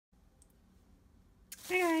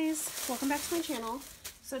welcome back to my channel.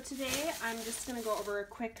 So today I'm just going to go over a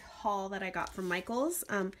quick haul that I got from Michael's.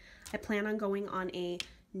 I plan on going on a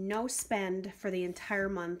no spend for the entire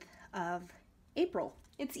month of April.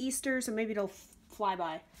 It's Easter, so maybe it'll fly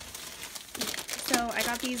by. So I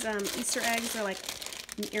got these Easter eggs. They're like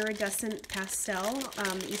an iridescent pastel.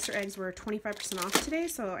 The Easter eggs were 25% off today,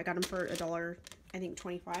 so I got them for $1, I think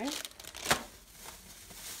 25.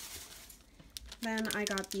 Then I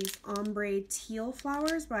got these ombre teal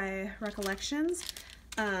flowers by Recollections.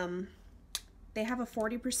 They have a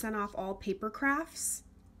 40% off all paper crafts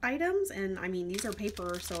items, and I mean these are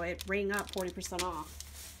paper, so it rang up 40%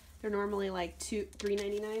 off. They're normally like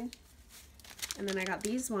 $3.99. And then I got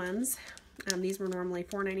these ones. These were normally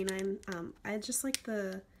 $4.99. I just like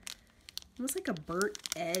the almost like a burnt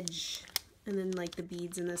edge, and then like the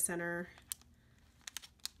beads in the center.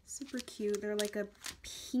 Super cute. They're like a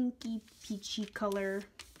pinky peachy color.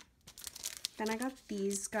 Then I got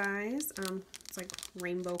these guys. It's like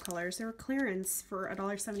rainbow colors. They were clearance for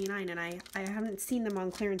 $1.79, and I haven't seen them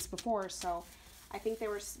on clearance before, so I think they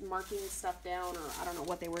were marking stuff down, or I don't know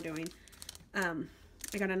what they were doing. I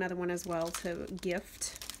got another one as well to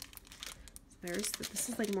gift. This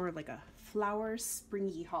is like more of like a flower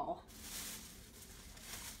springy haul.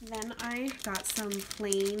 Then I got some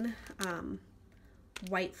plain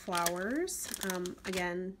white flowers.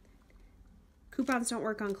 Again, coupons don't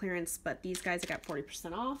work on clearance, but these guys I got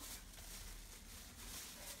 40% off.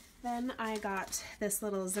 Then I got this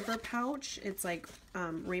little zipper pouch. It's like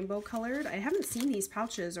rainbow colored. I haven't seen these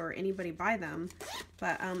pouches or anybody buy them,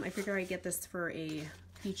 but I figure I'd get this for a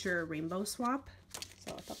future rainbow swap.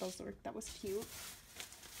 So I thought that was cute.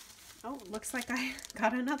 Oh, looks like I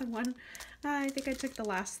got another one. I think I took the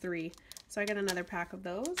last 3. So I got another pack of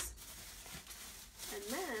those. And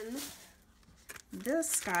then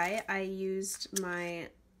this guy, I used my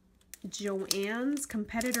Joann's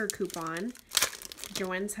competitor coupon.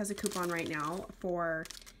 Joann's has a coupon right now for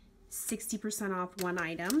 60% off one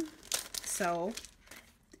item. So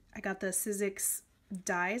I got the Sizzix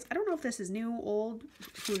dies. I don't know if this is new, old,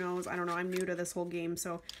 who knows? I don't know. I'm new to this whole game,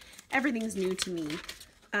 so everything's new to me.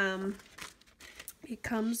 It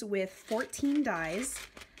comes with 14 dies.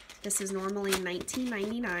 This is normally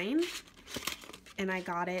 $19.99, and I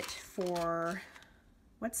got it for,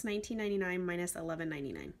 what's $19.99 minus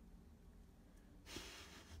 $11.99?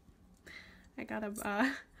 I got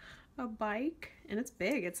a bike, and it's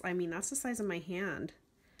big. I mean, that's the size of my hand.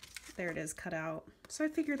 There it is, cut out. So I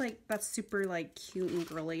figured like that's super like cute and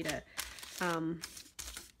girly to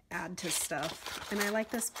add to stuff. And I like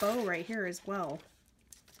this bow right here as well,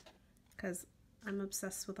 because I'm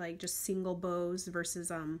obsessed with like just single bows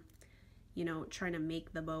versus you know, trying to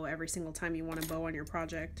make the bow every single time you want a bow on your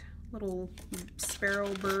project. Little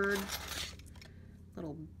sparrow bird,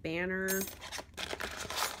 little banner.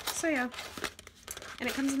 So yeah, and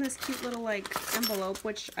it comes in this cute little like envelope,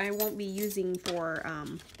 which I won't be using for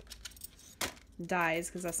dies,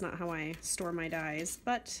 because that's not how I store my dies.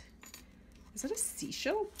 But is that a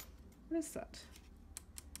seashell? What is that?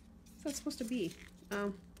 What's that supposed to be?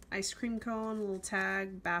 Oh, ice cream cone, little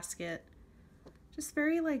tag, basket. Just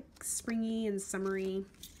very like springy and summery.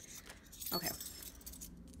 Okay.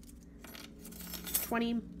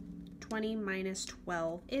 20 minus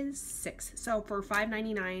 12 is 6. So for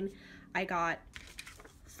 $5.99, I got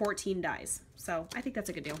 14 dies. So I think that's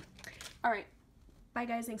a good deal. All right. Bye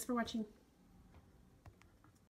guys. Thanks for watching.